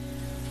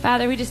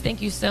Father, we just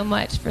thank you so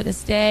much for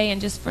this day and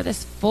just for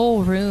this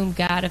full room,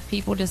 God, of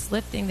people just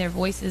lifting their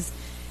voices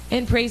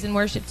in praise and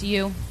worship to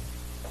you.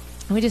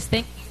 And we just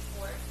thank you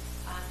for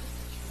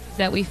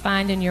that we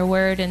find in your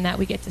word and that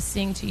we get to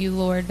sing to you,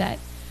 Lord, that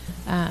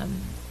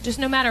just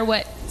no matter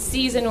what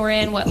season we're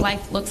in, what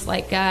life looks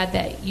like, God,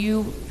 that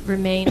you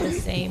remain the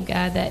same,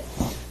 God, that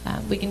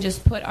we can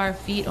just put our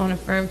feet on a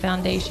firm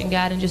foundation,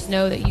 God, and just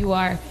know that you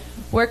are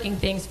working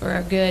things for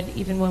our good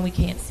even when we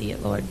can't see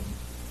it, Lord.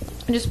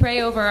 And just pray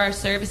over our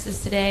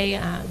services today.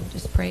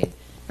 Just pray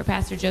for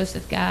Pastor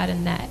Joseph, God,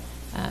 and that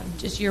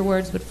just your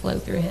words would flow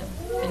through him.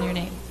 In your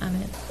name,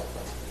 amen.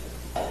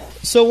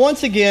 So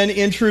once again,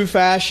 in true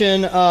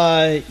fashion,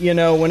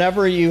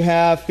 whenever you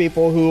have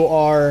people who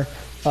are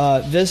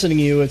visiting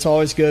you, it's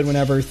always good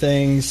whenever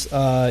things,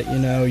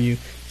 you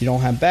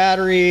don't have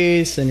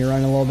batteries and you're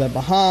running a little bit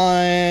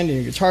behind and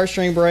your guitar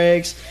string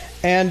breaks.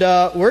 And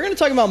we're going to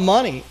talk about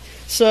money.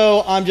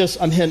 So I'm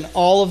hitting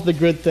all of the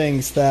good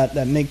things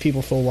that make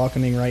people feel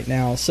welcoming right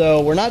now.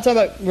 So we're not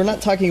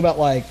talking about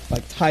like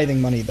tithing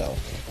money though.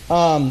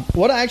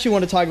 What I actually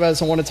want to talk about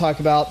is I want to talk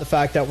about the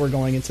fact that we're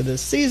going into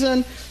this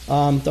season.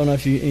 Don't know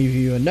if any of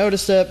you have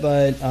noticed it,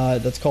 but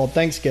that's called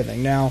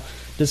Thanksgiving. Now,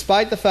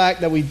 despite the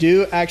fact that we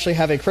do actually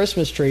have a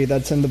Christmas tree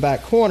that's in the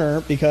back corner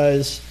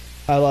because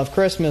I love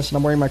Christmas and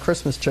I'm wearing my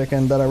Christmas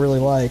chicken that I really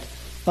like.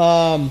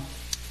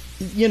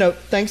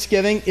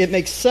 Thanksgiving, it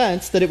makes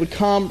sense that it would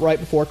come right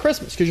before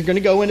Christmas because you're going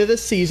to go into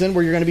this season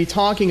where you're going to be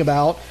talking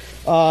about,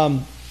 a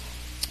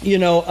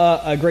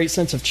great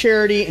sense of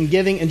charity and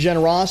giving and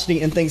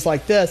generosity and things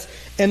like this.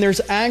 And there's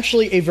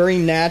actually a very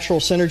natural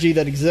synergy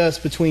that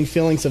exists between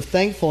feelings of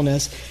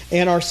thankfulness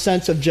and our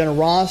sense of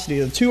generosity.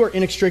 The two are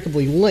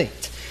inextricably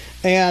linked.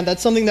 And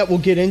that's something that we'll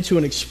get into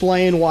and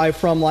explain why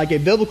from like a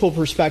biblical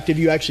perspective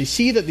you actually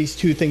see that these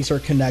two things are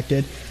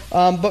connected.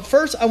 But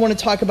first I want to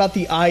talk about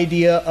the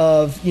idea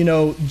of,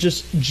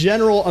 just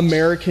general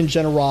American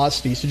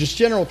generosity. So just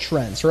general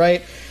trends,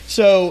 right?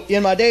 So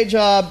in my day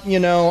job,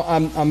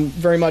 I'm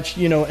very much,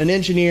 an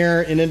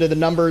engineer and into the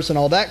numbers and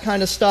all that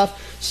kind of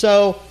stuff.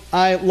 So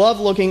I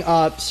love looking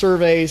up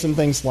surveys and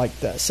things like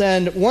this.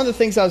 And one of the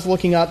things I was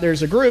looking up,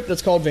 there's a group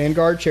that's called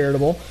Vanguard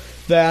Charitable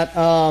that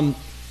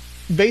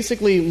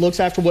basically looks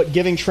after what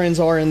giving trends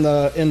are in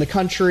the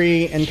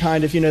country and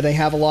kind of, they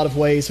have a lot of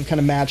ways of kind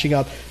of matching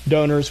up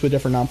donors with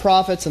different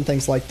nonprofits and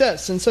things like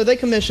this. And so they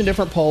commission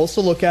different polls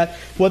to look at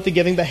what the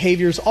giving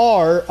behaviors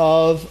are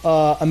of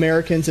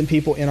Americans and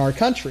people in our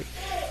country.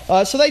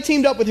 So they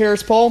teamed up with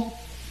Harris Poll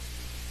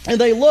and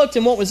they looked,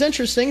 and what was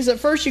interesting is at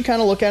first you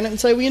kind of look at it and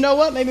say, well, you know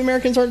what, maybe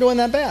Americans aren't doing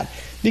that bad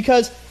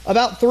because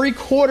about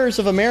 3/4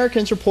 of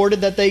Americans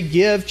reported that they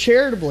give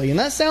charitably. And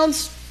that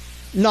sounds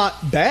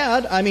not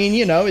bad. I mean,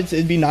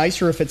 it'd be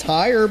nicer if it's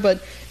higher, but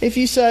if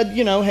you said,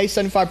 hey,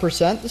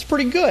 75%, that's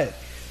pretty good.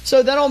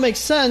 So that all makes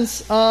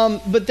sense.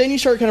 But then you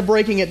start kind of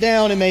breaking it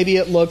down and maybe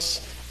it looks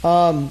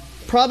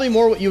probably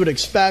more what you would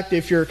expect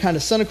if you're kind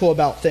of cynical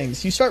about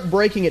things. You start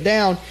breaking it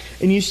down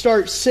and you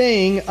start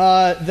seeing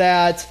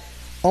that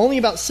only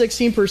about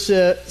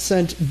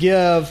 16%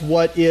 give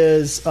what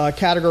is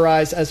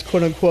categorized as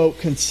quote-unquote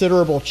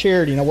considerable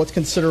charity. Now, what's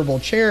considerable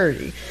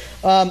charity?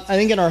 I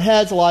think in our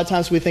heads, a lot of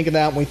times we think of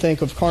that when we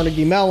think of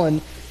Carnegie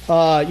Mellon,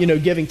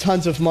 giving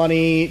tons of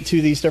money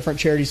to these different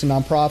charities and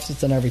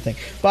nonprofits and everything.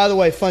 By the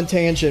way, fun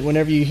tangent,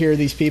 whenever you hear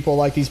these people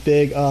like these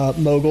big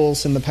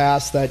moguls in the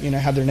past that,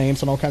 have their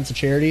names on all kinds of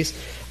charities,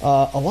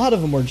 a lot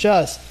of them were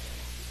just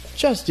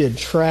did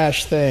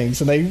trash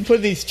things, and they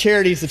put these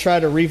charities to try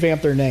to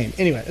revamp their name.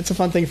 Anyway, it's a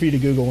fun thing for you to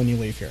Google when you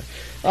leave here.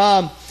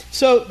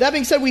 So that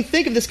being said, we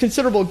think of this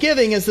considerable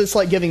giving as this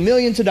like giving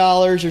millions of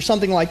dollars or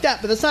something like that,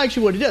 but that's not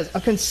actually what it is.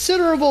 A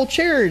considerable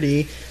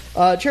charity,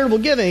 charitable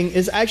giving,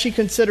 is actually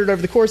considered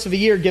over the course of a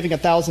year giving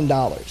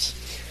 $1,000.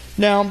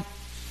 Now,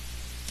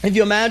 if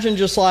you imagine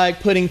just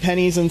like putting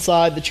pennies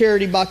inside the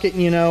charity bucket,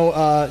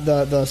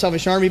 the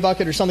Salvation Army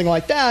bucket or something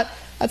like that,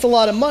 that's a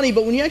lot of money.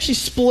 But when you actually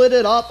split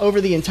it up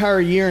over the entire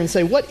year and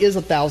say, what is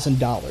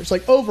 $1,000?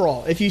 Like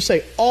overall, if you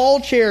say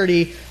all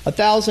charity,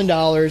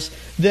 $1,000,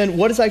 then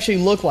what does it actually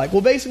look like?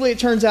 Well, basically it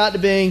turns out to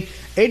being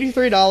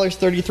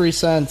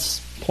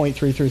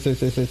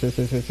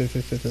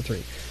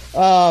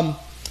 $83.33.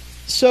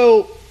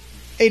 So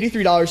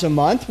 $83 a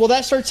month. Well,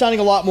 that starts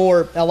sounding a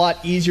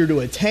lot easier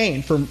to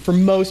attain for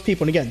most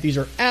people. And again, these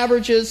are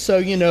averages, so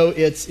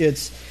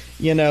it's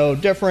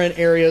different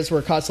areas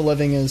where cost of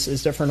living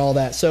is different, all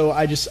that. So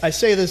I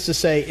say this to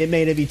say it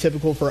may not be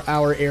typical for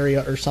our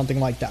area or something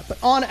like that. But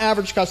on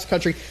average, across the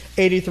country,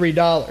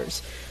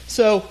 $83.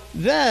 So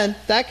then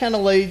that kind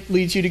of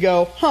leads you to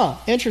go,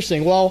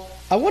 interesting. Well,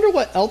 I wonder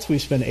what else we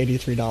spend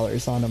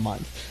 $83 on a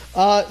month.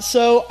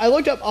 So I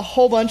looked up a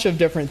whole bunch of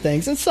different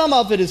things, and some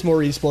of it is more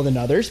reasonable than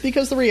others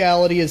because the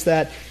reality is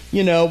that,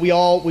 we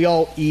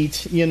all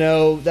eat,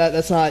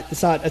 it's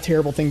not a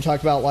terrible thing to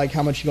talk about, like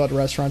how much you go out to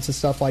restaurants and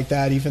stuff like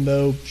that, even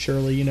though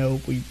surely,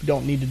 we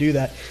don't need to do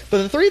that. But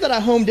the three that I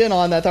homed in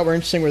on that I thought were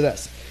interesting were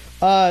this.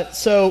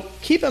 So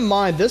keep in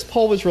mind, this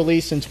poll was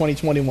released in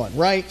 2021,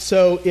 right?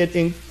 So it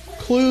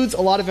includes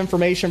a lot of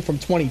information from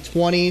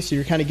 2020, so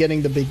you're kind of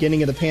getting the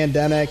beginning of the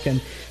pandemic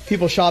and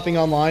people shopping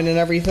online and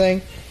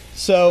everything.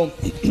 So,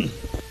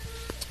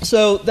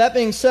 so that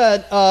being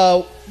said,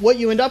 what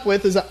you end up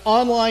with is that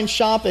online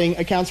shopping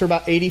accounts for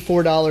about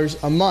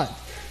 $84 a month.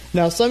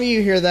 Now, some of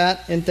you hear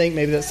that and think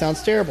maybe that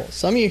sounds terrible.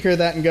 Some of you hear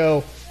that and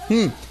go,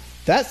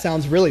 that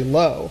sounds really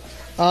low.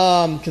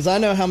 Because I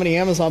know how many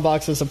Amazon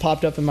boxes have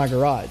popped up in my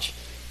garage.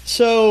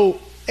 So,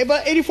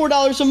 about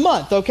 $84 a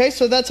month, okay?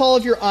 So that's all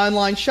of your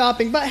online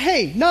shopping. But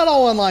hey, not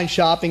all online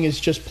shopping is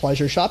just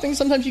pleasure shopping.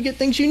 Sometimes you get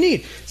things you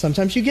need.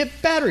 Sometimes you get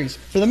batteries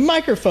for the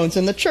microphones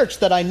in the church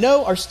that I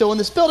know are still in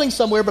this building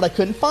somewhere, but I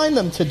couldn't find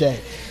them today.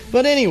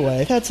 But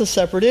anyway, that's a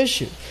separate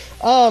issue.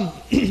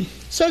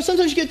 So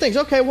sometimes you get things.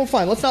 Okay, well,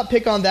 fine. Let's not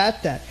pick on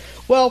that then.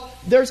 Well,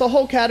 there's a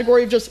whole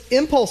category of just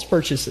impulse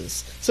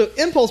purchases. So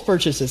impulse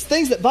purchases,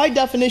 things that by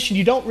definition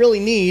you don't really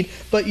need,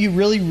 but you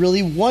really,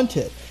 really want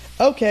it.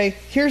 Okay,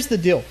 here's the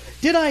deal.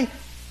 Did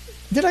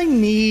I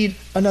need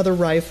another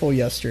rifle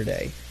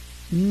yesterday?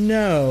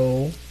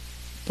 No,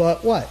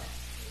 but what?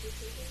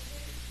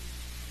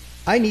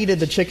 I needed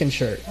the chicken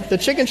shirt. The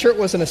chicken shirt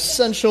was an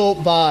essential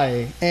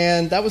buy,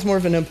 and that was more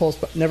of an impulse,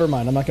 but never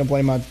mind. I'm not going to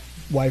blame my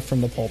wife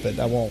from the pulpit.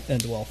 That won't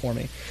end well for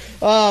me.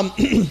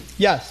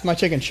 Yes, my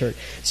chicken shirt.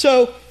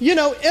 So,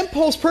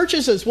 impulse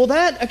purchases. Well,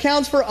 that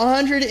accounts for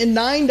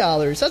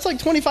 $109. That's like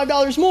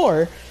 $25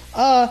 more.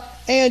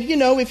 And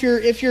if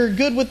you're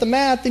good with the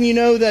math, then you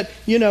know that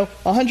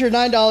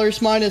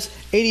 $109 minus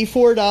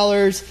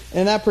 $84,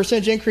 and that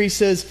percentage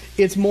increase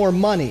it's more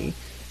money.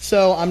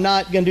 So I'm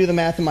not going to do the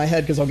math in my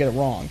head because I'll get it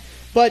wrong.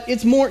 But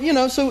it's more,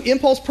 so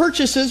impulse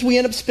purchases we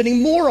end up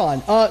spending more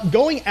on.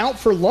 Going out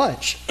for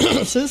lunch. So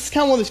this is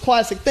kind of one of those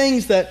classic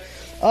things that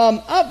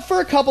for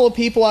a couple of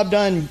people I've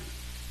done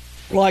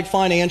like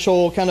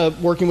financial, kind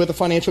of working with the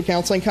financial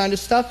counseling kind of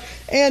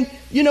stuff. And,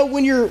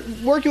 when you're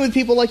working with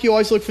people, like you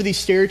always look for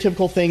these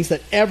stereotypical things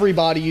that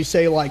you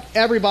say, like,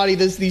 everybody,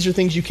 these are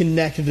things you can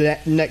neck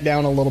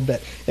down a little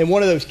bit. And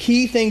one of those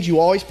key things you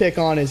always pick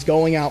on is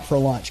going out for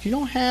lunch. You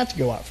don't have to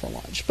go out for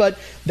lunch, but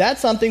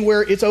that's something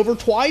where it's over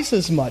twice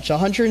as much,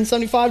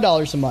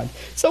 $175 a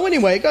month. So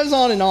anyway, it goes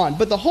on and on.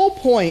 But the whole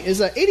point is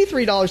that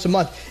 $83 a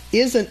month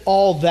isn't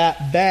all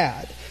that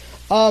bad.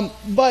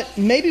 But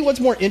maybe what's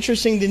more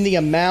interesting than the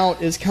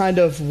amount is kind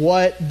of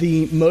what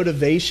the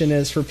motivation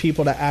is for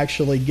people to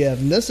actually give.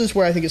 And this is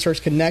where I think it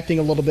starts connecting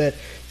a little bit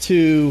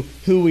to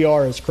who we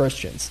are as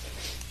Christians.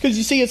 Because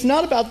you see, it's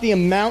not about the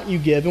amount you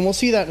give, and we'll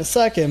see that in a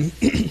second,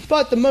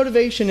 but the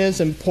motivation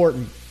is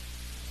important.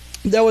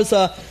 There was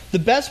the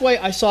best way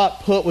I saw it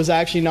put was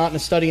actually not in a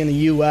study in the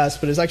U.S.,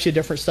 but it's actually a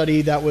different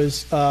study that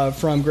was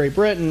from Great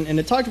Britain, and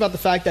it talked about the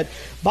fact that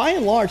by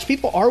and large,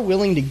 people are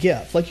willing to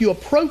give. Like, you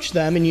approach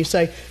them and you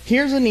say,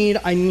 here's a need,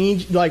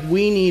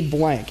 we need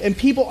blank. And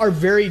people are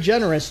very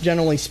generous,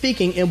 generally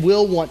speaking, and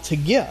will want to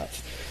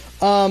give.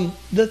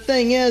 The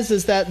thing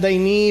is that they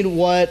need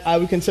what I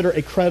would consider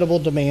a credible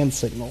demand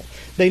signal.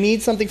 They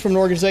need something from an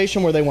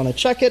organization where they want to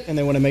check it and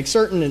they want to make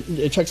certain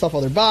it checks off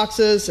all their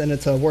boxes and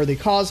it's a worthy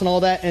cause and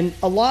all that. And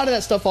a lot of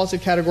that stuff falls in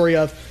the category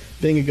of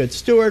being a good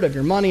steward of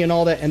your money and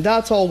all that, and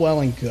that's all well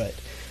and good.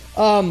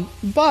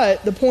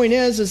 But the point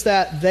is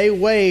that they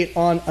wait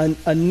on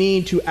a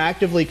need to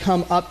actively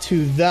come up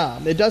to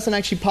them. It doesn't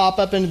actually pop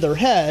up into their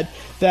head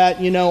that,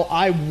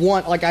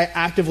 I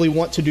actively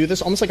want to do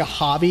this, almost like a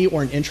hobby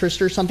or an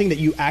interest or something that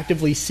you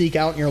actively seek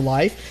out in your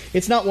life.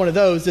 It's not one of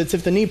those. It's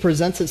if the need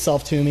presents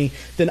itself to me,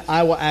 then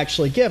I will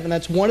actually give. And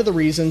that's one of the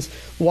reasons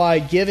why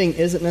giving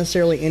isn't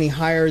necessarily any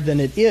higher than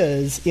it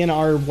is in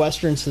our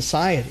Western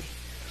society.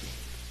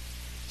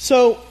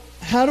 So,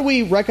 how do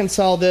we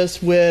reconcile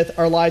this with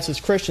our lives as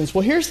Christians?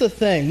 Well, here's the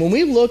thing. When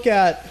we look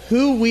at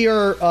who we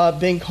are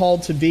being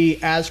called to be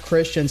as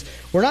Christians,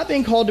 we're not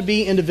being called to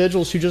be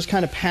individuals who just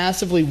kind of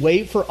passively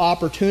wait for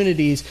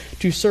opportunities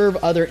to serve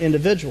other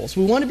individuals.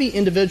 We want to be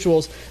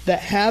individuals that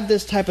have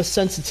this type of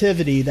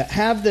sensitivity, that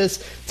have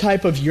this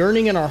type of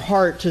yearning in our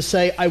heart to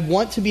say, I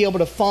want to be able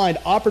to find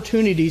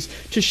opportunities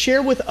to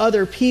share with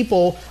other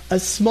people a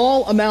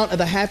small amount of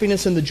the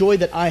happiness and the joy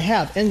that I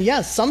have. And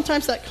yes,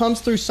 sometimes that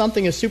comes through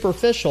something as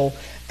superficial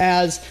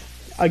as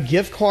a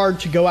gift card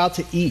to go out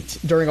to eat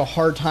during a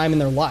hard time in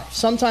their life.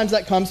 Sometimes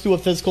that comes through a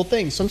physical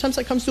thing. Sometimes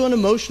that comes through an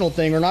emotional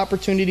thing or an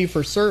opportunity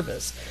for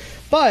service.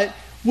 But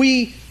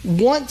we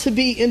want to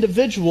be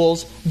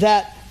individuals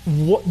that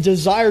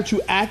desire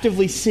to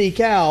actively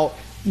seek out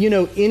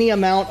any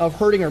amount of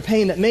hurting or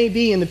pain that may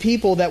be in the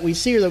people that we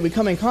see or that we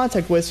come in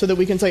contact with, so that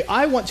we can say,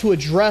 I want to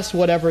address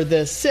whatever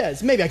this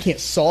is. Maybe I can't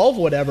solve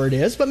whatever it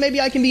is, but maybe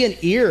I can be an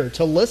ear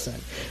to listen.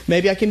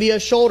 Maybe I can be a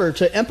shoulder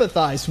to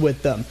empathize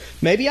with them.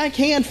 Maybe I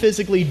can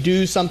physically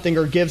do something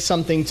or give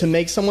something to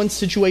make someone's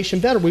situation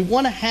better. We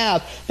want to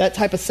have that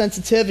type of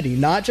sensitivity,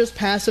 not just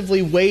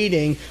passively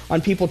waiting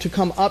on people to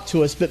come up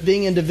to us, but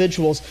being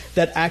individuals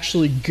that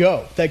actually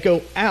go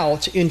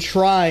out and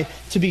try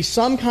to be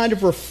some kind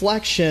of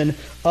reflection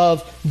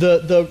of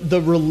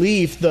the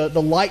relief,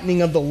 the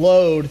lightening of the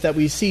load that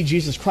we see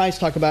Jesus Christ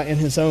talk about in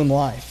his own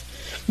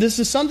life. This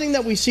is something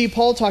that we see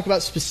Paul talk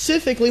about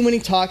specifically when he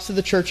talks to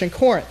the church in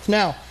Corinth.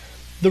 Now,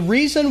 The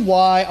reason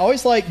why I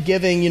always like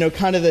giving,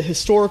 kind of the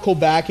historical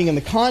backing and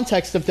the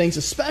context of things,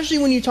 especially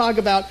when you talk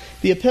about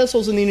the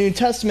epistles in the New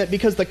Testament,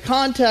 because the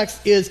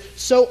context is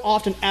so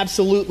often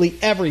absolutely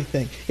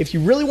everything. If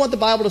you really want the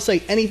Bible to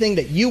say anything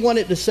that you want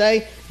it to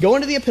say, go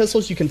into the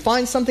epistles. You can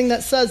find something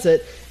that says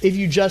it if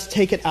you just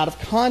take it out of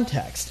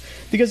context.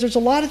 Because there's a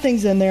lot of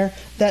things in there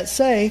that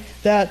say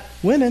that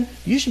women,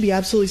 you should be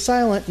absolutely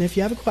silent, and if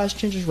you have a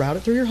question, just route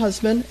it through your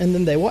husband, and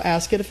then they will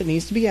ask it if it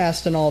needs to be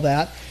asked and all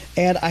that.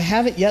 And I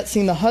haven't yet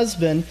seen the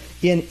husband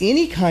in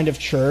any kind of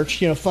church,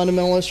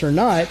 fundamentalist or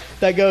not,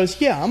 that goes,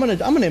 yeah, I'm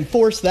gonna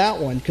enforce that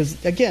one,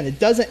 because again, it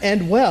doesn't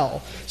end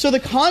well. So the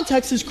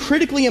context is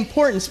critically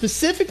important,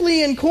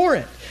 specifically in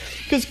Corinth.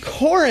 Because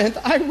Corinth,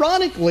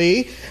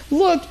 ironically,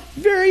 looked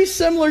very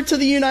similar to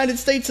the United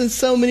States in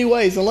so many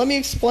ways. And let me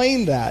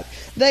explain that.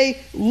 They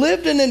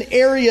lived in an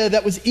area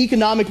that was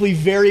economically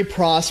very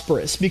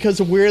prosperous because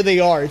of where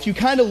they are. If you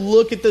kind of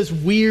look at this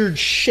weird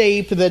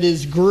shape that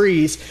is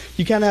Greece,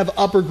 you kind of have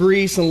upper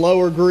Greece and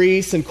lower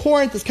Greece. And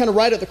Corinth is kind of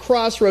right at the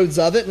crossroads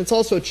of it. And it's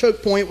also a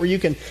choke point where you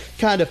can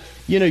kind of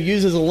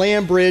use as a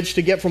land bridge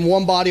to get from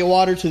one body of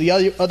water to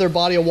the other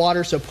body of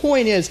water. So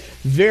point is,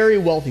 very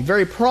wealthy,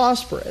 very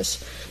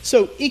prosperous.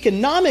 So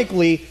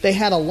economically, they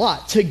had a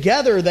lot.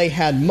 Together, they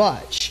had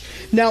much.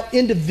 Now,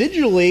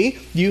 individually,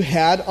 you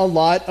had a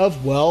lot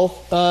of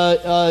wealth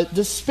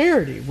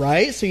disparity,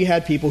 right? So you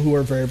had people who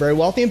were very, very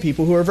wealthy and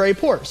people who were very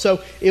poor.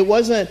 So it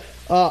wasn't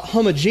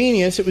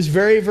homogeneous. It was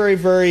very, very,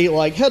 very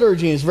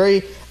heterogeneous,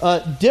 very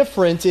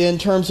different in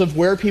terms of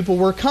where people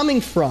were coming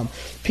from.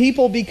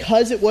 People,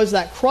 because it was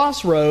that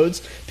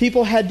crossroads,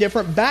 people had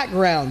different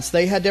backgrounds.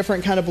 They had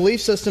different kind of belief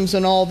systems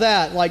and all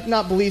that.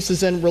 Not beliefs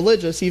as in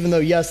religious, even though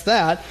yes,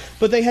 that.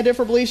 But they had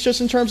different beliefs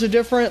just in terms of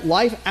different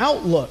life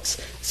outlooks.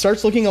 It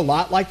starts looking a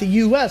lot like the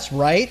U.S.,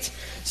 right?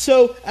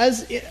 So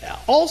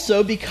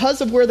also,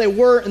 because of where they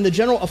were in the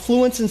general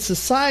affluence in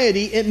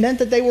society, it meant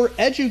that they were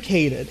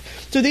educated.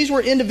 So these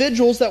were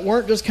individuals that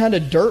weren't just kind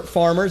of dirt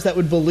farmers that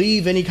would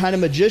believe any kind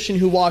of magician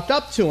who walked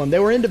up to them. They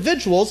were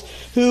individuals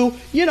who,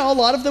 a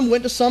lot of them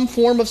went to some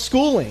form of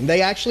schooling.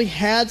 They actually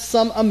had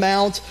some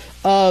amount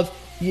of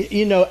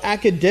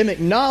academic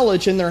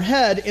knowledge in their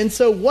head. And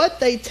so what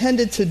they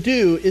tended to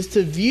do is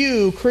to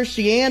view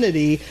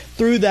Christianity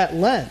through that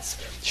lens.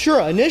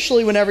 Sure,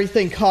 initially when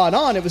everything caught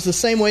on, it was the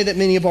same way that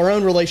many of our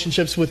own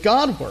relationships with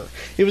God were.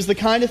 It was the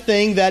kind of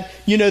thing that,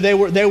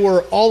 they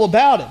were all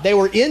about it. They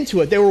were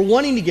into it. They were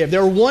wanting to give. They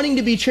were wanting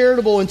to be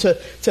charitable and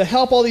to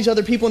help all these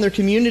other people in their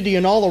community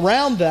and all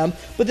around them.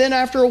 But then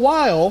after a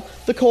while,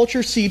 the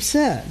culture seeps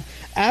in.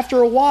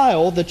 After a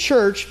while, the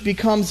church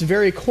becomes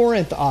very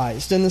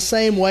Corinthized in the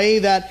same way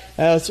that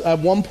at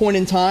one point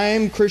in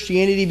time,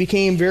 Christianity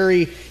became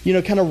very,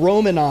 kind of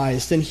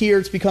Romanized, and here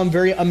it's become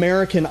very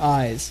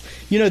Americanized.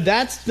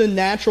 That's the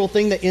natural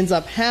thing that ends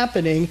up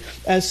happening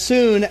as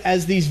soon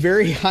as these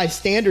very high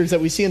standards that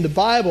we see in the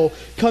Bible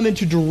come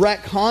into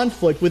direct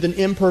conflict with an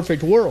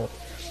imperfect world.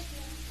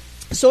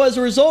 So as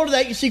a result of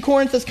that, you see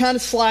Corinth has kind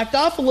of slacked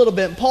off a little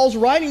bit. And Paul's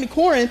writing to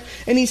Corinth,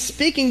 and he's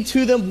speaking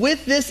to them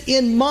with this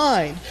in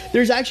mind.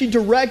 There's actually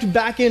direct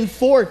back and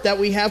forth that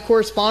we have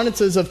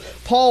correspondences of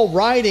Paul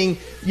writing,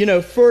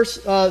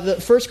 the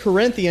First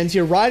Corinthians.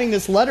 You're writing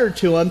this letter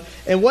to him,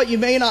 and what you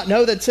may not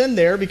know that's in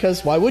there,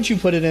 because why would you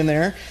put it in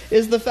there,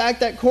 is the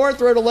fact that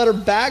Corinth wrote a letter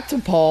back to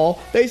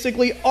Paul,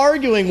 basically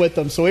arguing with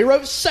them. So he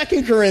wrote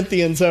 2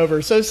 Corinthians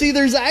over. So see,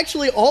 there's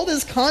actually all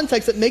this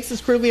context that makes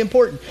this critically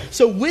important.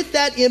 So with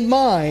that in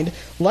mind,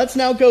 let's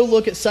now go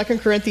look at 2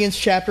 Corinthians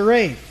chapter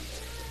 8.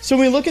 So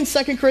when we look in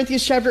 2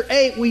 Corinthians chapter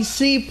 8, we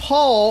see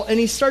Paul, and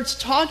he starts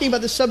talking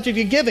about the subject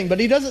of giving, but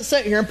he doesn't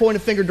sit here and point a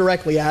finger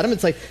directly at him.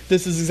 It's like,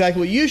 this is exactly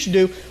what you should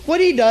do.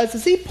 What he does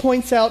is he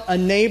points out a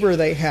neighbor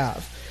they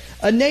have.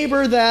 A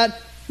neighbor that,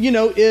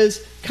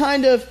 is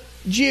kind of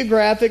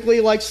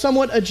geographically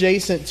somewhat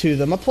adjacent to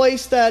them. A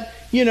place that,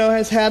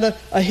 has had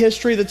a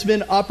history that's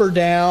been up or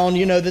down,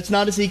 that's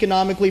not as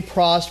economically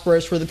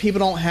prosperous, where the people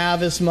don't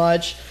have as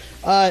much.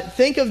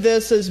 Think of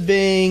this as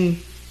being,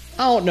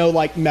 I don't know,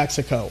 like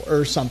Mexico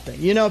or something.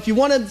 If you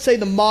want to say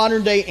the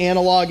modern day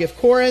analog, if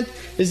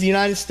Corinth is the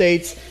United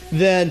States,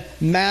 then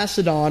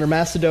Macedon or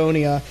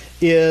Macedonia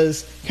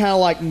is kind of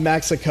like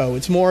Mexico.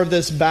 It's more of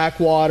this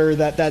backwater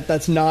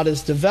that's not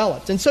as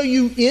developed. And so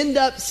you end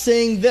up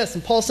seeing this,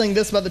 and Paul's saying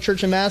this about the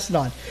church in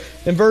Macedon.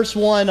 In verse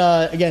 1,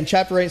 again,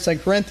 chapter 8, 2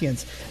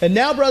 Corinthians. And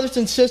now, brothers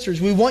and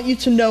sisters, we want you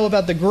to know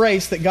about the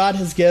grace that God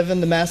has given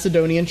the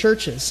Macedonian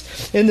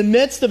churches. In the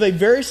midst of a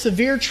very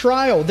severe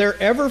trial,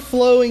 their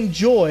ever-flowing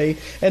joy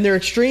and their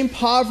extreme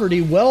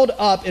poverty welled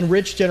up in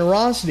rich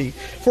generosity.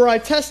 For I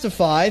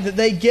testify that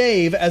they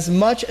gave as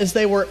much as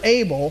they were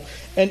able,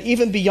 and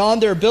even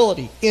beyond their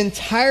ability,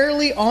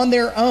 entirely on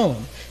their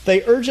own.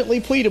 They urgently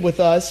pleaded with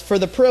us for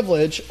the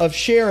privilege of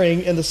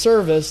sharing in the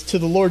service to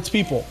the Lord's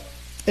people.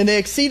 And they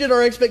exceeded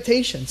our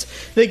expectations.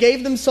 They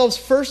gave themselves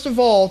first of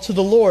all to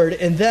the Lord,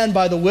 and then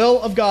by the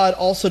will of God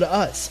also to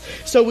us.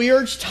 So we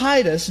urge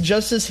Titus,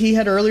 just as he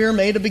had earlier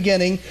made a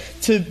beginning,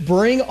 to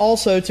bring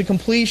also to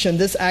completion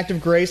this act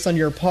of grace on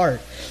your part.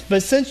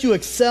 But since you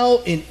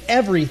excel in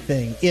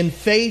everything, in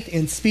faith,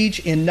 in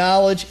speech, in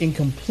knowledge, in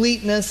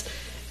completeness,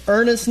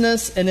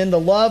 earnestness, and in the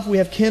love we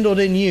have kindled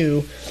in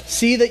you,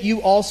 see that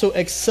you also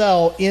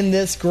excel in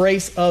this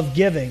grace of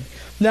giving.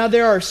 Now,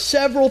 there are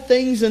several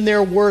things in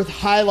there worth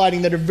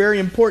highlighting that are very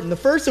important. The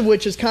first of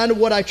which is kind of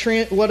what I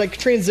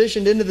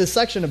transitioned into this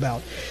section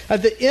about.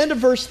 At the end of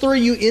verse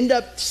 3, you end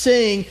up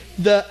seeing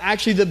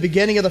the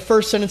beginning of the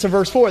first sentence of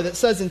verse 4 that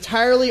says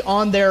entirely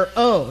on their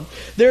own.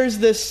 There's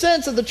this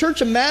sense that the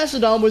church of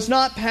Macedon was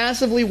not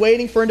passively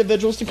waiting for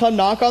individuals to come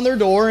knock on their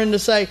door and to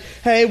say,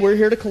 hey, we're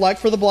here to collect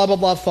for the blah, blah,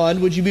 blah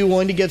fund. Would you be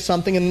willing to give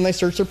something? And then they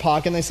searched their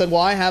pocket and they said,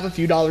 well, I have a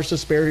few dollars to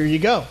spare. Here you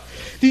go.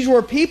 These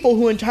were people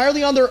who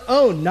entirely on their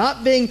own,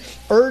 not being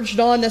urged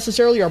on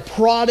necessarily or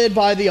prodded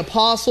by the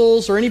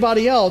apostles or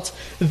anybody else,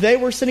 they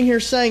were sitting here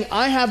saying,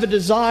 I have a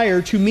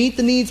desire to meet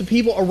the needs of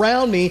people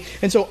around me,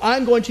 and so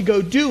I'm going to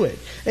go do it.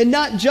 And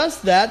not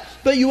just that,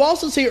 but you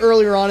also see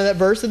earlier on in that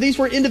verse that these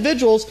were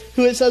individuals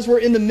who it says were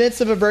in the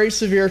midst of a very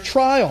severe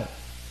trial.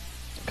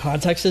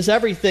 Context is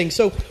everything.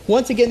 So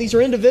once again, these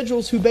are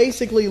individuals who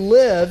basically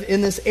live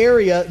in this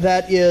area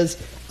that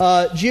is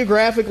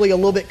geographically a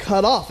little bit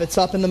cut off. It's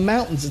up in the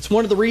mountains. It's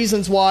one of the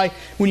reasons why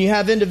when you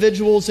have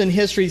individuals in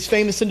history, these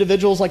famous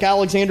individuals like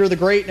Alexander the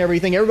Great and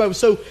everything, everybody was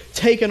so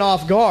taken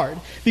off guard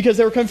because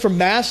they were coming from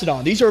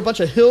Macedon. These are a bunch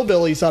of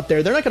hillbillies up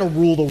there. They're not going to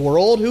rule the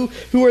world.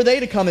 Who are they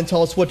to come and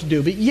tell us what to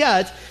do? But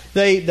yet,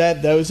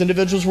 those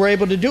individuals were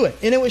able to do it.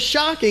 And it was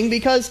shocking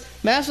because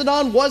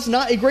Macedon was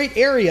not a great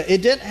area.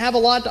 It didn't have a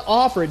lot to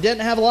offer. It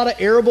didn't have a lot of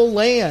arable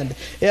land.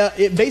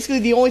 Basically,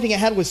 the only thing it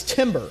had was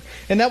timber.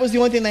 And that was the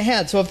only thing they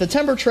had. So if the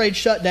timber trade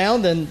shut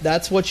down, then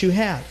that's what you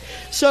had.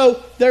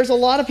 So there's a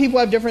lot of people who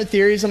have different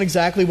theories on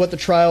exactly what the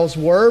trials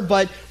were.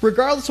 But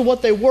regardless of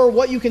what they were,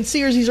 what you can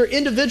see is these are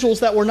individuals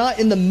that were not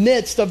in the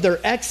midst of their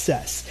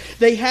excess.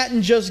 They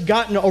hadn't just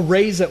gotten a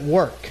raise at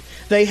work.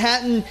 They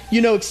hadn't,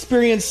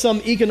 experienced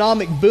some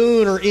economic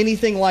boon or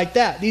anything like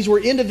that. These were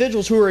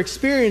individuals who were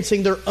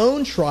experiencing their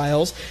own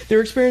trials.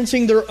 They're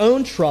experiencing their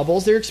own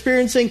troubles. They're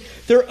experiencing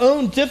their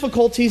own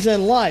difficulties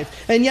in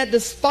life. And yet,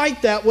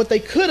 despite that, what they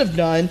could have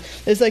done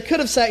is they could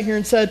have sat here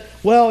and said,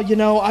 well,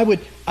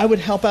 I would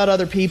help out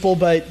other people,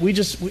 but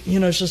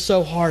it's just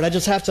so hard. I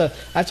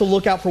have to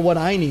look out for what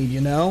I need,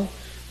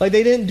 Like,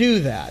 they didn't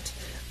do that.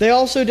 They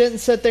also didn't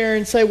sit there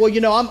and say, well,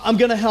 I'm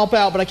going to help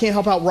out, but I can't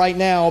help out right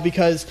now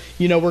because,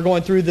 we're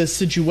going through this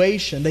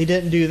situation. They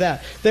didn't do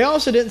that. They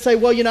also didn't say,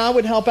 well, I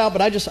would help out,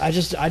 but I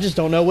just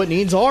don't know what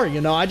needs are.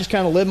 I just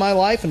kind of live my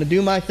life and to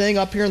do my thing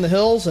up here in the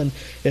hills. And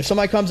if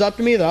somebody comes up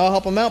to me, then I'll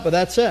help them out, but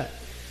that's it.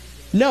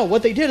 No,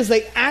 what they did is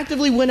they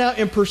actively went out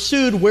and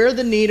pursued where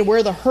the need and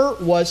where the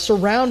hurt was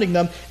surrounding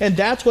them, and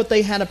that's what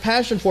they had a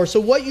passion for. So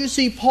what you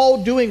see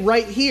Paul doing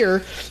right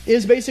here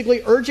is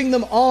basically urging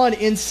them on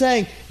in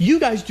saying, you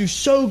guys do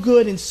so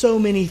good in so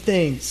many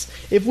things.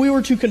 If we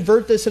were to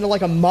convert this into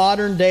like a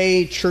modern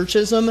day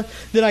churchism,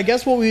 then I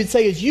guess what we would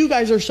say is you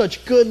guys are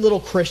such good little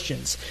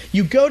Christians.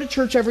 You go to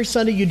church every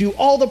Sunday, you do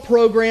all the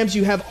programs,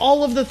 you have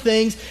all of the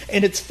things,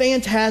 and it's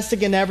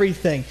fantastic and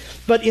everything.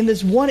 But in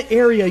this one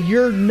area,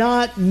 you're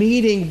not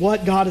meeting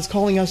what God is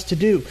calling us to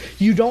do.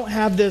 You don't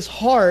have this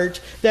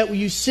heart that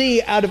you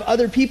see out of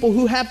other people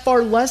who have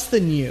far less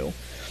than you.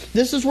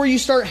 This is where you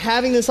start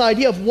having this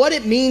idea of what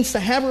it means to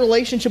have a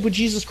relationship with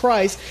Jesus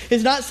Christ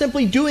is not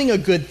simply doing a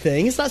good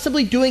thing. It's not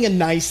simply doing a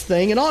nice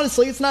thing. And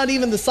honestly, it's not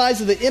even the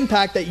size of the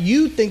impact that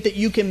you think that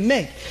you can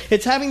make.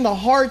 It's having the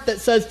heart that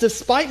says,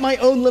 despite my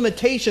own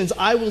limitations,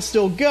 I will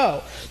still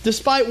go.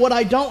 Despite what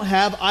I don't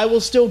have, I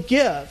will still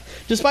give.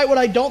 Despite what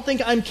I don't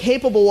think I'm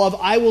capable of,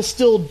 I will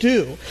still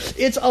do.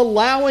 It's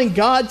allowing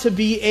God to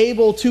be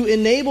able to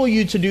enable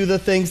you to do the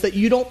things that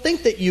you don't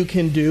think that you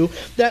can do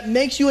that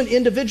makes you an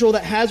individual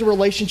that has a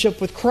relationship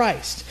with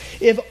Christ.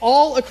 If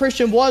all a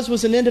Christian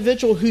was an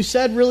individual who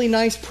said really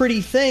nice,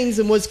 pretty things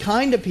and was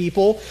kind to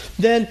people,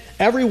 then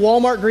every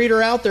Walmart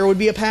greeter out there would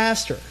be a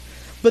pastor.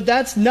 But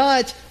that's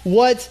not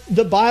what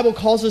the Bible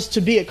calls us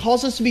to be. It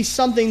calls us to be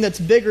something that's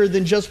bigger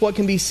than just what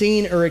can be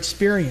seen or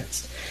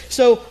experienced.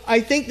 So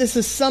I think this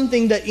is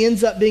something that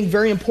ends up being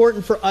very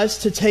important for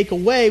us to take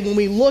away when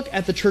we look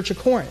at the Church of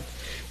Corinth.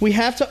 We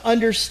have to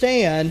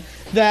understand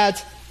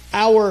that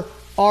our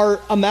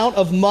amount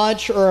of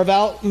much or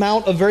our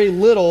amount of very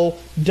little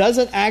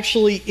doesn't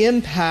actually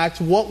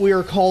impact what we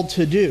are called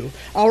to do.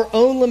 Our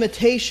own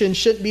limitation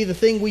shouldn't be the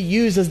thing we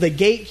use as the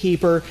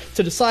gatekeeper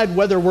to decide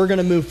whether we're going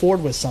to move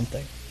forward with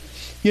something.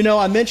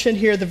 I mentioned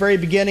here at the very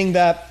beginning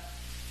that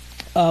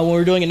when we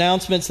were doing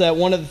announcements that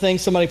one of the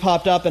things somebody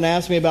popped up and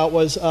asked me about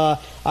was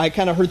I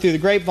kind of heard through the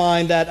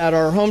grapevine that at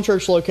our home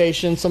church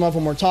location, some of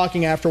them were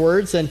talking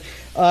afterwards, and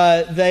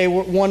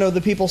one of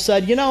the people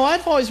said,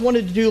 I've always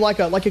wanted to do like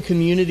a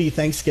community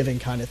Thanksgiving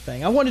kind of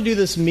thing. I want to do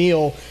this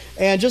meal,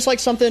 and just like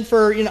something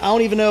for, I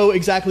don't even know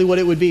exactly what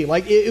it would be.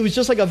 Like it was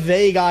just like a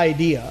vague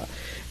idea.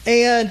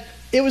 And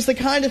it was the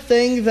kind of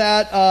thing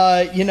that,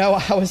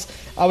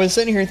 I was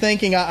sitting here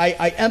thinking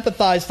I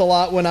empathized a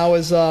lot when I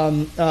was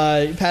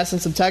passing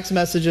some text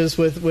messages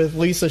with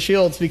Lisa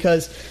Shields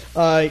because,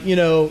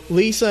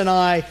 Lisa and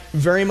I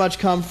very much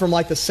come from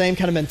like the same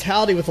kind of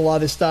mentality with a lot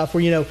of this stuff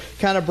where,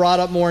 kind of brought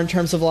up more in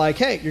terms of like,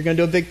 hey, you're going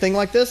to do a big thing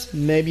like this.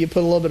 Maybe you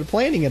put a little bit of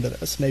planning into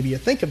this. Maybe you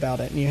think about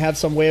it and you have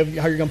some way of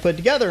how you're going to put it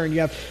together and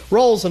you have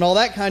roles and all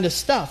that kind of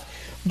stuff.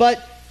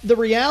 But the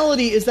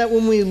reality is that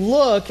when we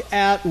look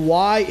at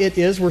why it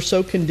is we're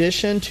so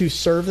conditioned to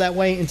serve that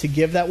way and to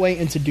give that way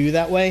and to do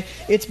that way,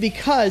 it's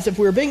because if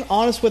we're being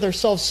honest with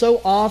ourselves, so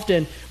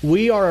often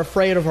we are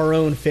afraid of our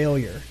own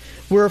failure.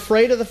 We're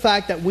afraid of the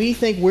fact that we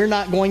think we're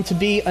not going to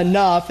be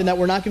enough and that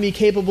we're not going to be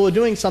capable of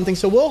doing something,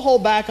 so we'll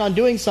hold back on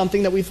doing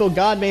something that we feel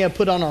God may have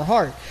put on our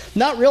heart.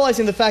 Not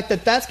realizing the fact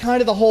that that's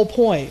kind of the whole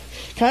point.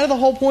 Kind of the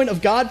whole point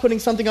of God putting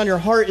something on your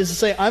heart is to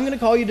say, I'm going to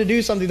call you to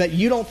do something that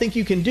you don't think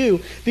you can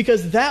do,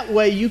 because that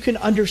way you can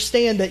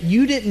understand that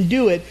you didn't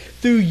do it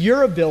through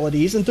your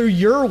abilities and through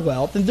your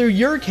wealth and through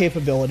your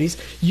capabilities.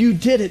 You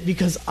did it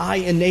because I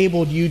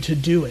enabled you to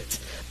do it.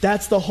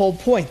 That's the whole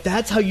point.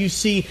 That's how you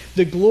see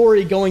the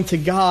glory going to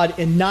God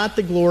and not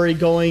the glory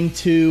going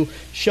to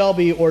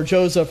Shelby or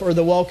Joseph or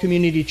the Well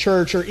Community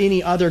Church or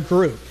any other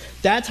group.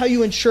 That's how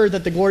you ensure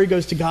that the glory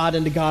goes to God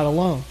and to God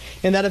alone.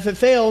 And that if it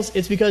fails,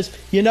 it's because,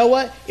 you know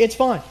what? It's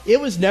fine. It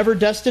was never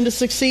destined to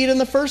succeed in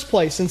the first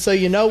place. And so,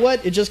 you know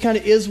what? It just kind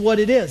of is what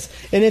it is.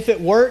 And if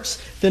it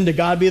works, then to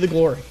God be the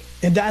glory.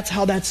 And that's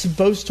how that's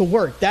supposed to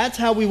work. That's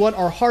how we want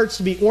our hearts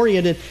to be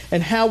oriented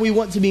and how we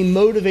want to be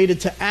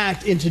motivated to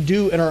act and to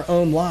do in our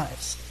own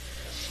lives.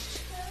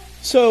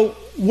 So,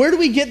 where do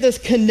we get this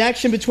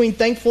connection between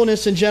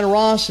thankfulness and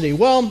generosity?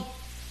 Well,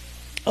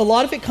 a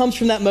lot of it comes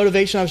from that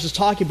motivation I was just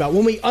talking about.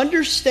 When we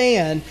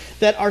understand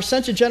that our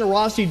sense of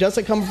generosity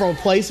doesn't come from a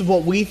place of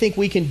what we think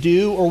we can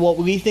do or what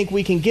we think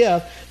we can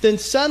give, then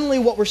suddenly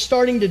what we're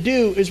starting to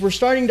do is we're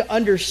starting to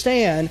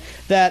understand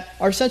that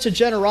our sense of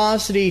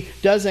generosity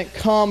doesn't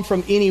come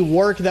from any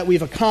work that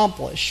we've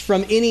accomplished,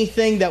 from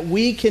anything that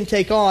we can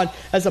take on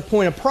as a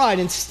point of pride.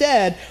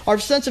 Instead, our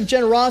sense of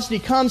generosity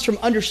comes from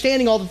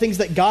understanding all the things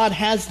that God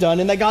has done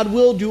and that God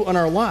will do in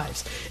our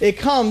lives. It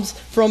comes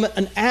from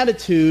an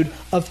attitude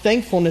of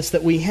thankfulness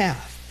that we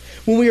have.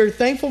 When we are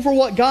thankful for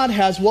what God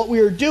has, what we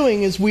are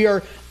doing is we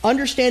are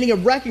understanding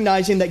and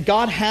recognizing that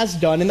God has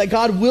done and that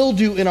God will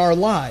do in our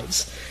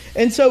lives.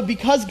 And so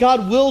because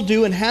God will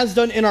do and has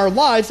done in our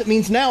lives, it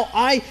means now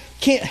I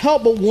can't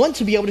help but want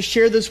to be able to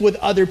share this with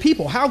other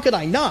people. How could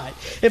I not?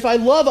 If I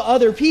love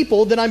other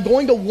people, then I'm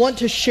going to want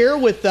to share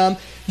with them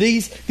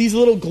these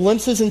little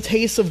glimpses and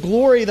tastes of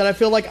glory that I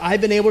feel like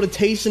I've been able to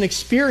taste and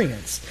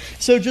experience.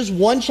 So just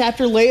one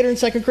chapter later in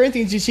 2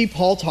 Corinthians, you see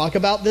Paul talk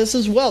about this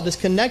as well, this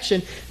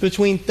connection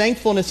between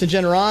thankfulness and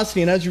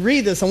generosity. And as you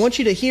read this, I want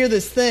you to hear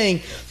this thing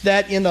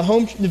that in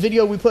the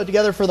video we put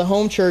together for the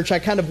home church, I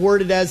kind of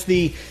worded as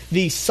the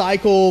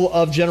cycle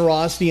of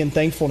generosity and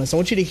thankfulness. I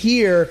want you to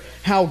hear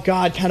how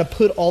God kind of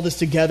put all this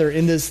together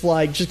in this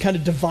like just kind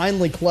of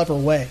divinely clever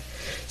way.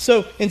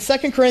 So in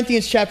 2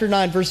 Corinthians chapter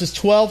 9, verses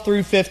 12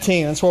 through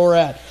 15, that's where we're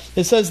at.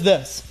 It says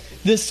this: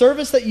 "This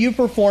service that you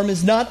perform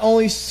is not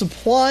only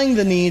supplying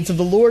the needs of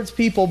the Lord's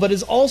people, but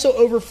is also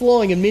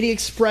overflowing in many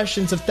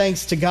expressions of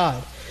thanks to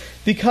God.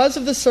 Because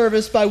of the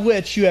service by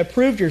which you have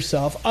proved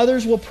yourself,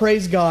 others will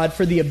praise God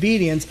for the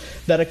obedience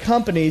that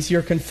accompanies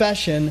your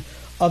confession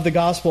of the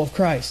gospel of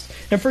Christ,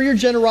 and for your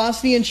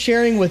generosity in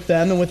sharing with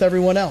them and with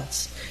everyone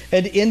else.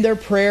 And in their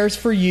prayers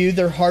for you,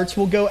 their hearts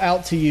will go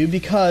out to you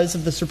because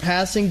of the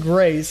surpassing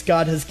grace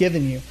God has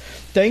given you.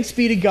 Thanks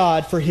be to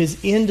God for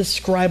his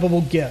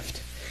indescribable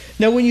gift."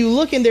 Now, when you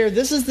look in there,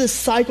 this is the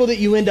cycle that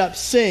you end up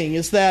seeing,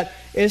 is that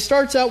it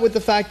starts out with the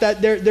fact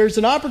that there's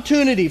an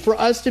opportunity for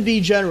us to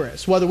be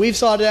generous. Whether we've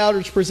sought it out or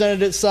it's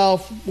presented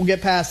itself, we'll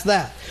get past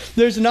that.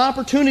 There's an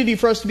opportunity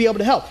for us to be able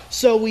to help,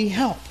 so we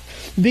help.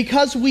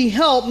 Because we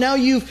help, now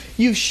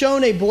you've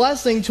shown a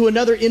blessing to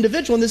another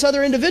individual, and this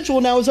other individual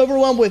now is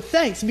overwhelmed with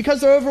thanks. And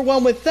because they're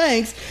overwhelmed with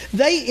thanks,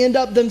 they end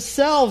up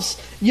themselves,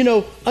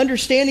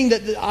 understanding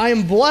that I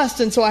am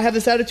blessed, and so I have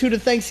this attitude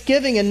of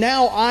thanksgiving, and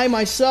now I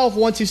myself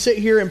want to sit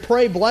here and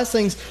pray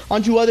blessings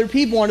onto other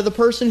people, onto the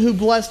person who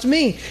blessed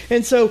me.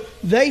 And so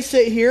they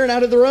sit here, and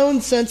out of their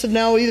own sense of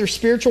now either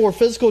spiritual or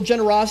physical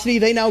generosity,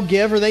 they now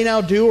give or they now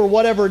do or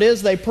whatever it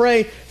is, they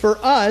pray for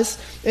us.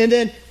 And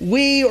then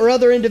we or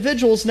other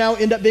individuals now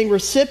end up being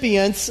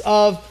recipients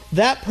of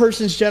that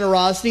person's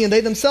generosity, and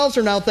they themselves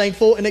are now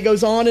thankful, and it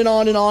goes on and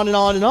on and on and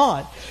on and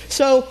on.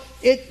 So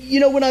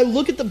when I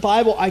look at the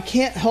Bible, I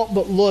can't help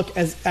but look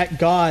at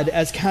God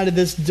as kind of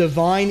this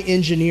divine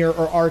engineer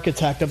or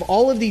architect of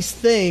all of these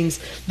things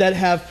that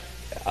have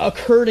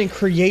occurred in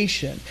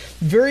creation.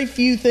 Very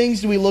few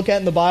things do we look at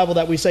in the Bible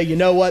that we say, you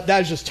know what,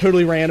 that is just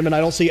totally random, and I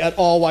don't see at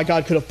all why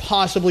God could have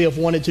possibly have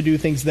wanted to do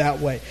things that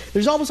way.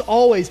 There's almost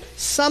always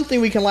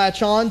something we can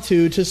latch on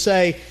to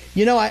say,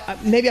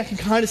 maybe I can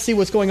kind of see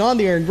what's going on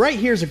there. And right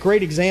here is a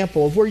great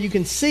example of where you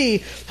can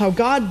see how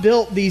God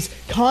built these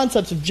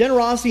concepts of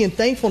generosity and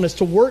thankfulness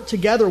to work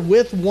together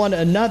with one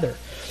another.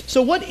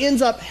 So what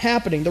ends up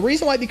happening? The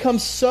reason why it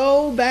becomes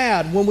so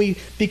bad when we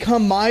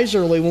become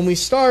miserly, when we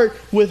start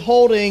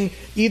withholding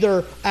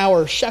either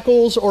our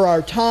shekels or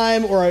our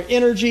time or our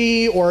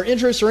energy or our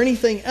interest or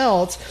anything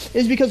else,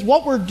 is because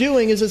what we're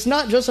doing is it's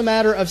not just a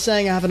matter of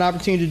saying I have an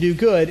opportunity to do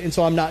good and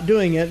so I'm not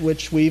doing it,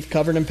 which we've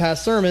covered in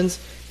past sermons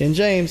in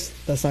James.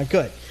 That's not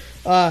good.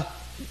 But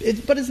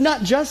it's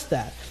not just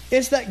that.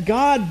 It's that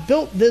God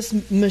built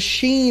this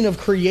machine of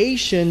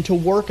creation to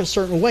work a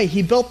certain way.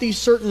 He built these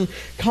certain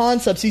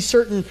concepts, these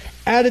certain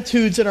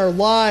attitudes in our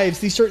lives,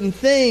 these certain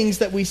things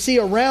that we see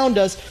around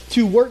us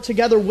to work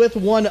together with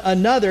one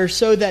another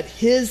so that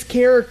His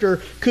character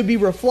could be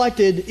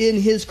reflected in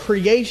His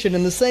creation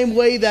in the same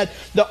way that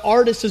the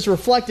artist is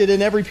reflected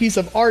in every piece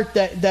of art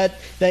that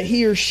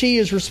he or she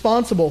is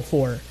responsible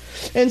for.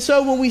 And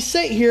so when we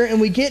sit here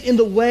and we get in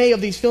the way of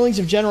these feelings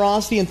of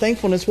generosity and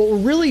thankfulness, what we're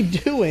really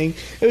doing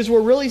is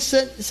we're really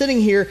sitting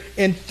here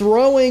and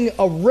throwing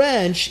a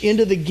wrench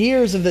into the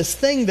gears of this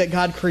thing that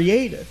God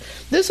created.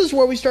 This is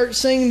where we start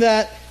seeing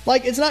that,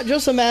 like, it's not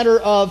just a matter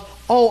of,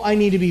 oh, I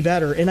need to be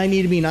better, and I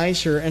need to be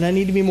nicer, and I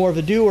need to be more of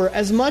a doer,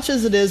 as much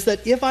as it is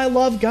that if I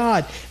love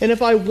God, and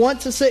if I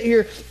want to sit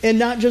here and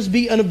not just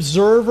be an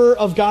observer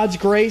of God's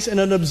grace,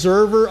 and an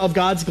observer of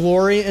God's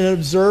glory, and an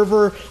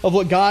observer of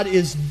what God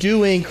is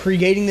doing,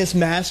 creating this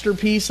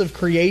masterpiece of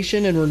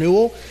creation and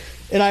renewal,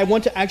 and I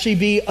want to actually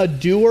be a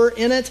doer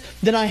in it,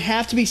 then I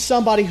have to be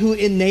somebody who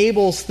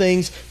enables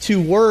things to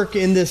work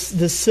in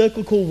this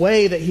cyclical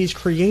way that He's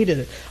created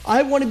it.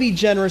 I want to be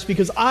generous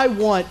because I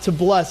want to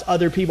bless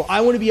other people.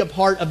 I want to be a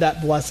part of that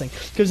blessing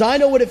because I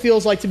know what it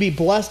feels like to be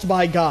blessed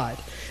by God.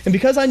 And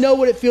because I know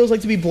what it feels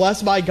like to be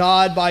blessed by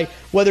God, by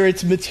whether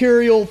it's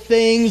material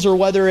things or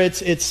whether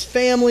it's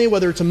family,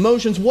 whether it's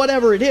emotions,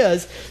 whatever it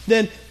is,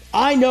 then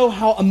I know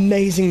how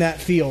amazing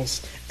that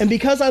feels. And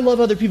because I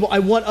love other people, I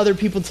want other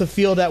people to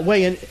feel that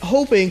way, and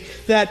hoping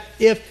that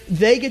if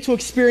they get to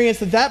experience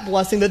that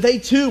blessing, that they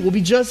too will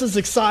be just as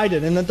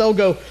excited, and that they'll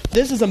go,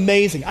 this is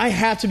amazing. I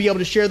have to be able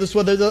to share this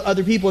with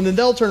other people, and then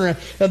they'll turn around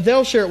and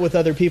they'll share it with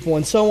other people,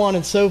 and so on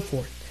and so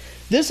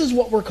forth. This is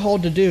what we're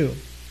called to do.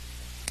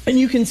 And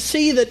you can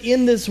see that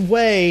in this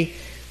way,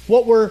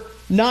 what we're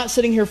not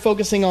sitting here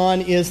focusing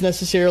on is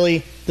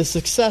necessarily the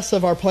success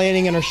of our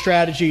planning and our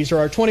strategies or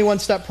our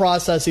 21-step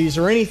processes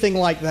or anything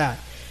like that.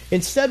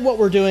 Instead, what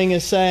we're doing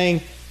is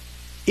saying,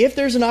 if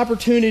there's an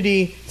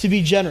opportunity to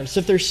be generous,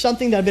 if there's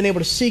something that I've been able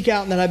to seek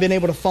out and that I've been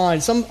able to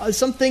find,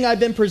 something I've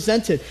been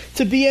presented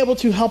to be able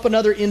to help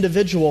another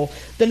individual,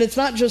 then it's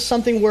not just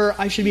something where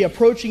I should be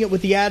approaching it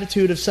with the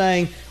attitude of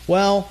saying,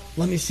 well,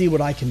 let me see what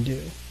I can do.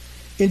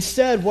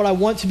 Instead, what I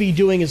want to be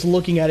doing is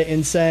looking at it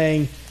and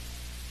saying,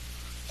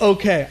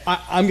 okay,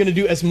 I'm going to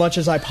do as much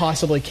as I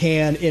possibly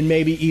can, and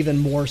maybe even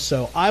more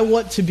so. I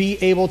want to be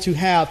able to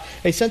have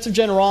a sense of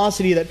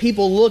generosity that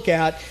people look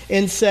at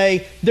and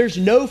say, there's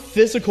no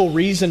physical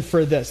reason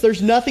for this.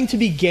 There's nothing to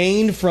be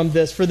gained from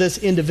this for this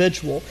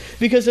individual.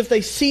 Because if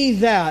they see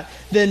that,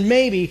 then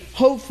maybe,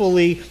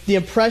 hopefully, the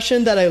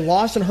impression that a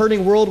lost and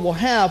hurting world will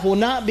have will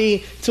not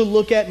be to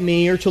look at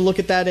me or to look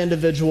at that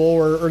individual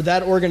or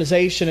that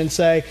organization and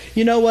say,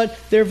 you know what,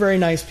 they're very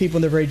nice people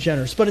and they're very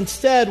generous. But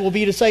instead will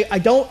be to say,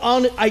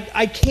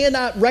 I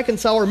cannot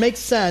reconcile or make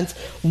sense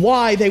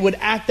why they would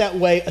act that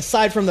way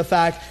aside from the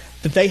fact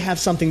that they have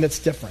something that's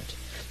different.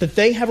 That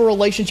they have a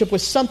relationship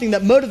with something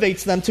that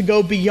motivates them to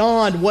go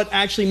beyond what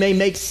actually may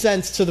make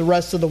sense to the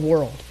rest of the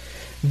world.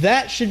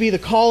 That should be the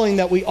calling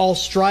that we all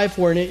strive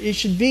for, and it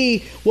should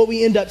be what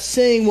we end up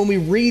seeing when we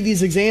read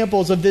these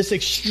examples of this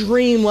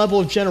extreme level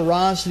of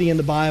generosity in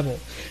the Bible.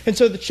 And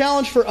so the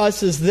challenge for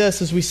us is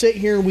this, as we sit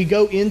here and we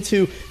go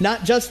into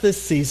not just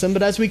this season,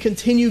 but as we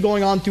continue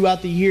going on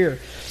throughout the year.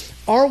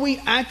 Are we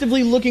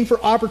actively looking for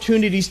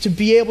opportunities to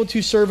be able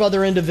to serve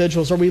other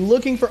individuals? Are we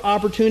looking for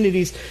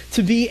opportunities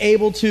to be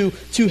able to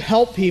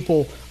help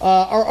people?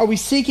 Are we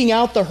seeking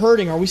out the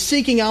hurting? Are we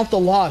seeking out the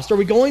lost? Are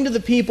we going to the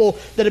people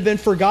that have been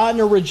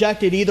forgotten or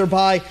rejected either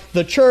by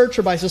the church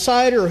or by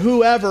society or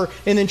whoever,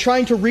 and then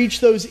trying to reach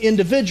those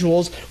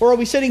individuals? Or are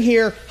we sitting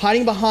here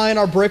hiding behind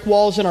our brick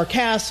walls in our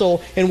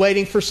castle and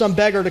waiting for some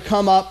beggar to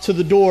come up to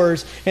the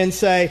doors and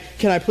say,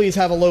 can I please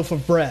have a loaf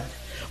of bread?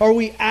 Are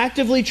we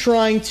actively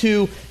trying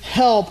to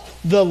help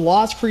the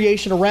lost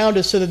creation around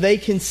us so that they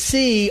can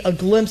see a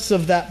glimpse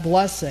of that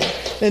blessing?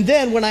 And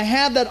then when I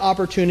have that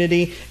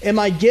opportunity, am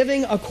I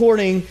giving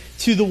according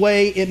to the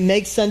way it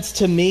makes sense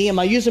to me? Am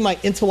I using my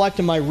intellect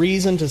and my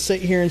reason to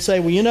sit here and say,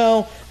 well, you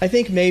know, I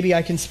think maybe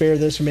I can spare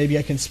this or maybe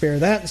I can spare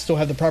that and still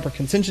have the proper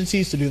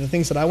contingencies to do the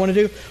things that I want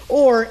to do?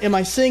 Or am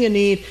I seeing a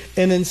need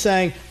and then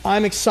saying,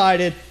 I'm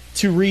excited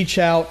to reach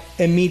out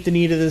and meet the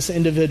need of this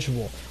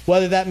individual?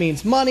 Whether that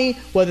means money,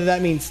 whether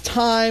that means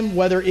time,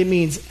 whether it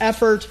means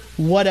effort,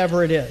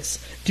 whatever it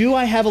is. Do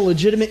I have a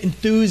legitimate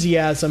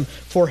enthusiasm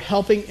for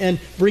helping and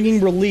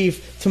bringing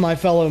relief to my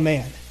fellow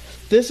man?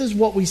 This is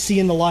what we see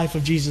in the life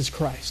of Jesus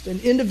Christ. An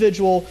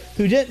individual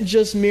who didn't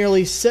just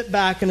merely sit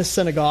back in a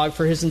synagogue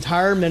for his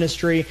entire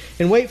ministry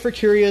and wait for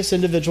curious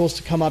individuals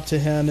to come up to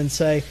him and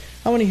say,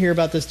 I want to hear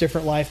about this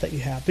different life that you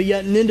have. But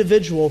yet an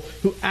individual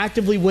who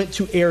actively went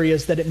to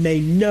areas that it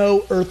made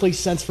no earthly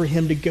sense for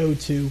him to go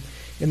to,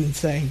 and then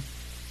saying,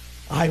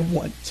 I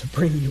want to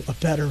bring you a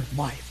better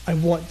life. I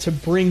want to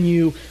bring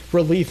you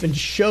relief and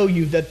show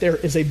you that there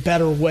is a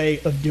better way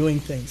of doing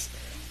things.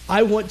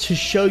 I want to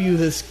show you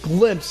this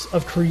glimpse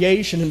of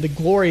creation and the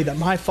glory that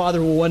my Father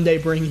will one day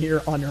bring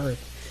here on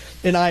earth.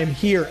 And I am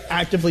here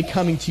actively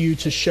coming to you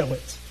to show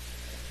it.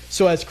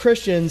 So as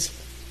Christians,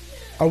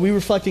 are we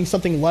reflecting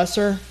something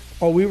lesser?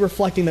 Or are we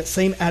reflecting that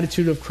same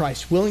attitude of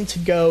Christ, willing to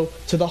go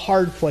to the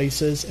hard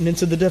places and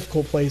into the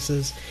difficult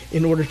places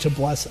in order to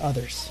bless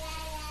others?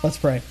 Let's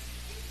pray.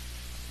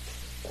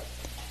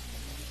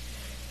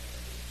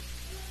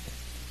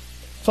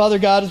 Father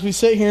God, as we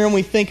sit here and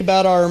we think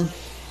about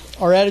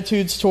our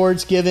attitudes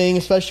towards giving,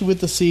 especially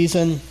with the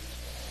season,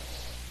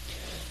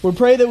 we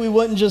pray that we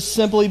wouldn't just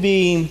simply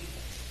be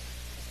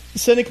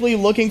cynically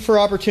looking for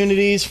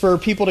opportunities for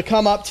people to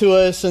come up to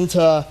us and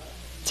to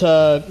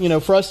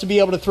for us to be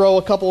able to throw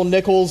a couple of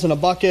nickels in a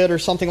bucket or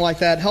something like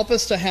that. Help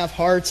us to have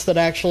hearts that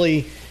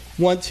actually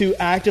want to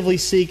actively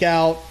seek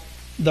out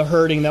the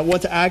hurting, that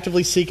want to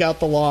actively seek out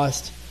the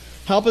lost.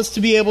 Help us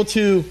to be able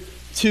to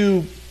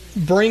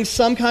bring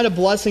some kind of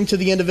blessing to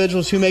the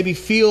individuals who maybe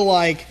feel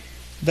like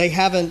they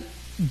haven't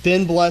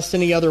been blessed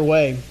any other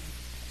way.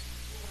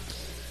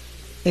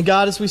 And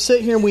God, as we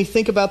sit here and we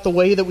think about the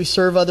way that we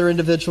serve other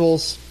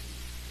individuals,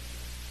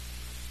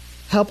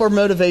 help our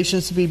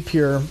motivations to be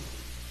pure.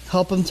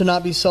 Help them to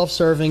not be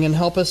self-serving, and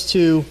help us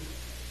to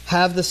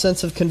have the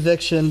sense of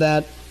conviction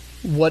that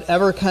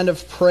whatever kind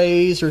of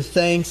praise or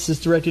thanks is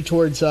directed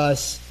towards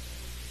us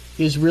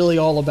is really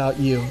all about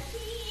you.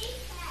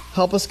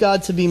 Help us,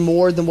 God, to be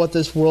more than what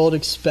this world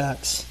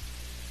expects.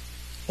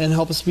 And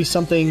help us be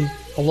something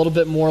a little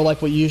bit more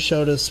like what you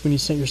showed us when you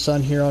sent your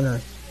Son here on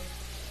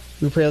earth.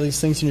 We pray all these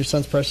things in your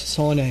Son's precious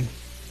holy name.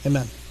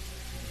 Amen.